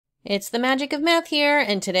It's the magic of math here,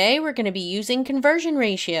 and today we're going to be using conversion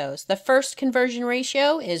ratios. The first conversion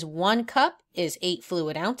ratio is 1 cup is 8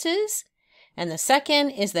 fluid ounces, and the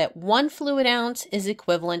second is that 1 fluid ounce is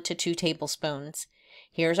equivalent to 2 tablespoons.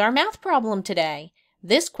 Here's our math problem today.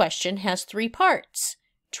 This question has 3 parts.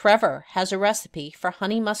 Trevor has a recipe for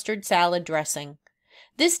honey mustard salad dressing.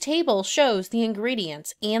 This table shows the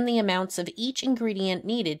ingredients and the amounts of each ingredient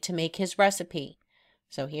needed to make his recipe.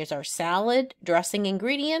 So here's our salad dressing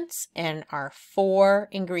ingredients and our 4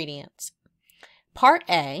 ingredients. Part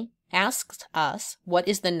A asks us what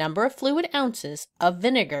is the number of fluid ounces of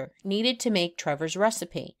vinegar needed to make Trevor's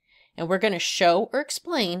recipe. And we're going to show or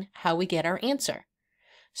explain how we get our answer.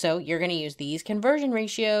 So you're going to use these conversion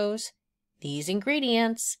ratios, these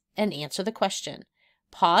ingredients, and answer the question.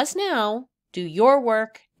 Pause now, do your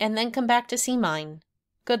work, and then come back to see mine.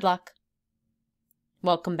 Good luck.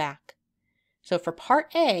 Welcome back. So for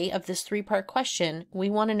part A of this 3-part question,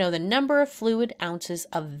 we want to know the number of fluid ounces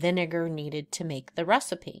of vinegar needed to make the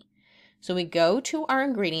recipe. So we go to our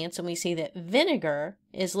ingredients and we see that vinegar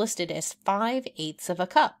is listed as 5/8 of a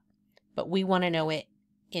cup, but we want to know it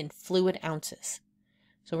in fluid ounces.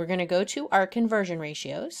 So we're going to go to our conversion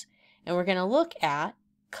ratios and we're going to look at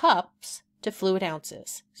cups to fluid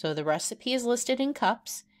ounces. So the recipe is listed in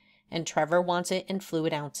cups and Trevor wants it in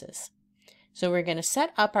fluid ounces. So we're going to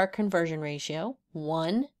set up our conversion ratio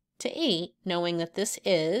 1 to 8, knowing that this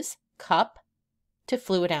is cup to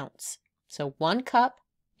fluid ounce. So 1 cup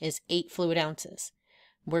is 8 fluid ounces.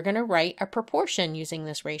 We're going to write a proportion using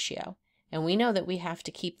this ratio, and we know that we have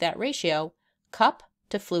to keep that ratio cup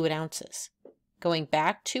to fluid ounces. Going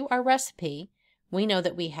back to our recipe, we know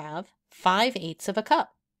that we have 5/8 of a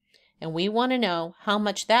cup, and we want to know how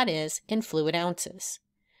much that is in fluid ounces.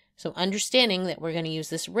 So understanding that we're going to use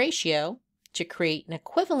this ratio to create an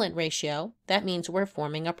equivalent ratio, that means we're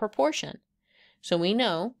forming a proportion. So we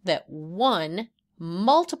know that 1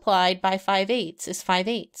 multiplied by 5/8 is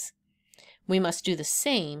 5/8. We must do the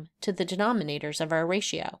same to the denominators of our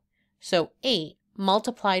ratio. So 8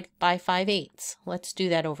 multiplied by 5/8. Let's do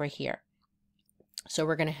that over here. So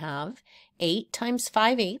we're going to have 8 times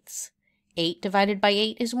 5/8. 8 divided by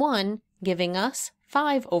 8 is 1, giving us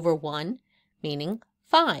 5/1, meaning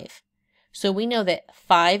 5. So we know that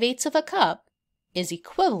 5/8 of a cup is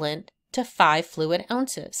equivalent to 5 fluid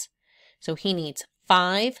ounces. So he needs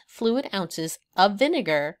 5 fluid ounces of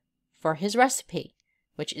vinegar for his recipe,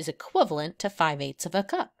 which is equivalent to 5/8 of a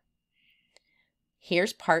cup.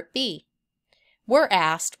 Here's part B. We're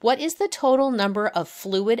asked what is the total number of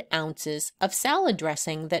fluid ounces of salad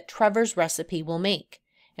dressing that Trevor's recipe will make,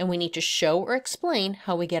 and we need to show or explain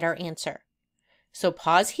how we get our answer. So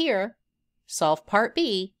pause here, solve part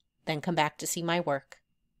B, then come back to see my work.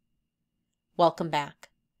 Welcome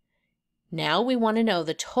back. Now we want to know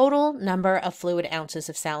the total number of fluid ounces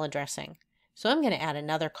of salad dressing. So I'm going to add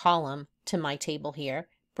another column to my table here,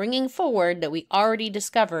 bringing forward that we already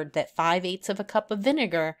discovered that 5/8 of a cup of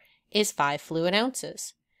vinegar is 5 fluid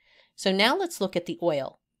ounces. So now let's look at the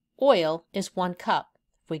oil. Oil is 1 cup.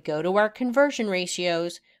 If we go to our conversion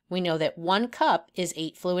ratios, we know that 1 cup is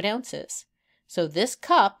 8 fluid ounces. So this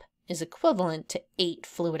cup is equivalent to 8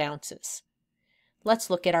 fluid ounces. Let's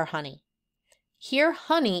look at our honey. Here,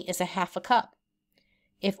 honey is a 1/2 a cup.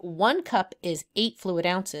 If 1 cup is 8 fluid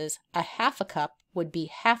ounces, a 1/2 a cup would be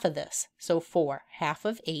half of this, so 4. 1/2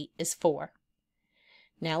 of 8 is 4.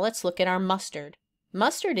 Now let's look at our mustard.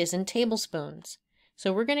 Mustard is in tablespoons,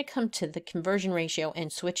 so we're going to come to the conversion ratio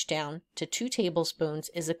and switch down to 2 tablespoons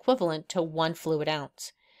is equivalent to 1 fluid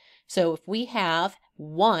ounce. So if we have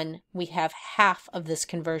 1, we have half of this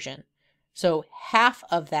conversion. So half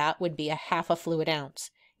of that would be a 1/2 a fluid ounce.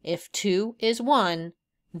 If 2 is 1,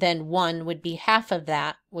 then 1 would be half of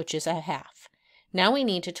that, which is a 1/2. Now we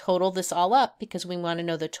need to total this all up because we want to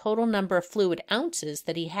know the total number of fluid ounces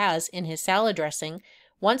that he has in his salad dressing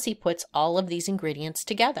once he puts all of these ingredients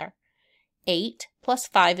together. 8 plus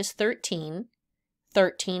 5 is 13.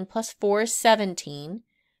 13 plus 4 is 17.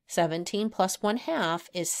 17 plus 1/2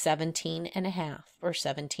 is 17.5 or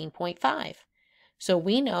 17.5. So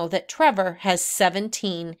we know that Trevor has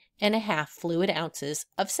 17.5 fluid ounces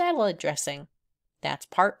of salad dressing. That's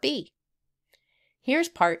part B. Here's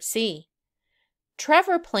part C.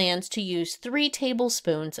 Trevor plans to use 3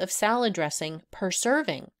 tablespoons of salad dressing per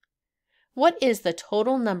serving. What is the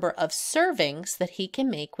total number of servings that he can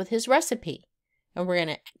make with his recipe? And we're going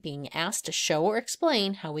to being asked to show or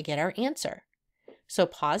explain how we get our answer. So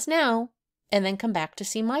pause now and then come back to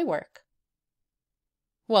see my work.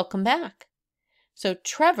 Welcome back. So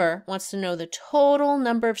Trevor wants to know the total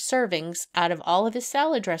number of servings out of all of his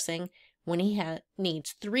salad dressing when he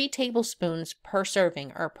needs 3 tablespoons per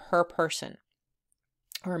serving or per person.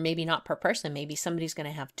 or maybe not per person. Maybe somebody's going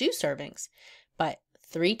to have 2 servings, but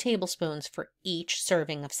 3 tablespoons for each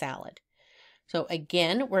serving of salad. So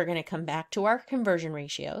again, we're going to come back to our conversion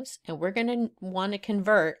ratios, and we're going to want to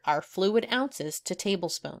convert our fluid ounces to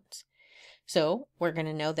tablespoons. So we're going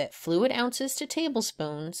to know that fluid ounces to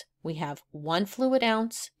tablespoons, we have 1 fluid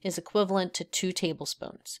ounce is equivalent to 2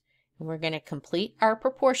 tablespoons. And we're going to complete our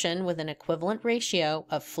proportion with an equivalent ratio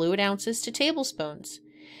of fluid ounces to tablespoons.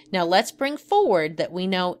 Now let's bring forward that we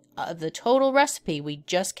know the total recipe we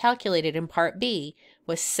just calculated in part B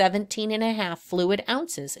was 17.5 fluid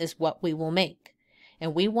ounces is what we will make.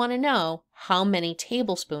 And we want to know how many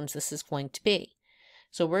tablespoons this is going to be.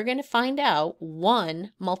 So we're going to find out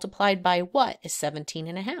 1 multiplied by what is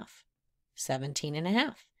 17.5?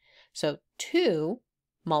 17.5. So 2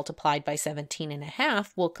 multiplied by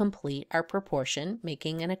 17.5 will complete our proportion,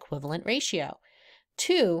 making an equivalent ratio.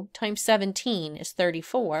 2 times 17 is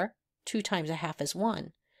 34. 2 times a half is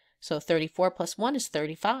 1. So 34 plus 1 is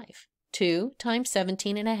 35. 2 times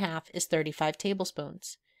 17.5 is 35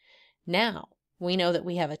 tablespoons. Now, we know that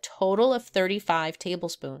we have a total of 35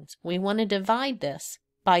 tablespoons. We want to divide this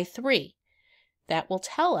by 3. That will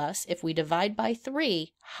tell us, if we divide by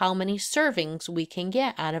 3, how many servings we can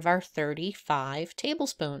get out of our 35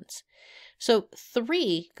 tablespoons. So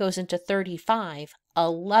 3 goes into 35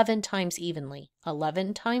 11 times evenly.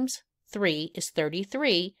 11 times 3 is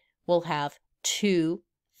 33. We'll have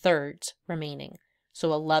 2/3 remaining.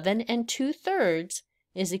 So 11 2/3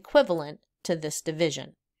 is equivalent to this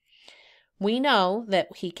division. We know that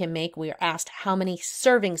we are asked how many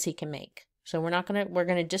servings he can make. So we're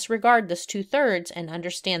going to disregard this 2/3 and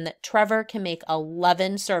understand that Trevor can make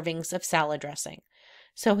 11 servings of salad dressing.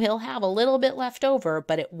 So he'll have a little bit left over,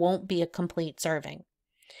 but it won't be a complete serving.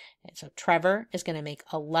 And so Trevor is going to make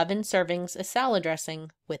 11 servings of salad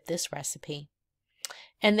dressing with this recipe.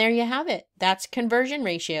 And there you have it. That's conversion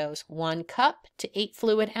ratios, 1 cup to 8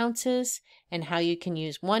 fluid ounces, and how you can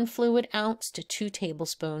use 1 fluid ounce to 2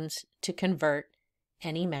 tablespoons to convert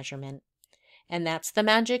any measurement. And that's the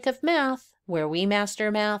magic of math, where we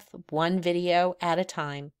master math 1 video at a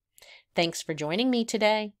time. Thanks for joining me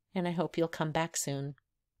today, and I hope you'll come back soon.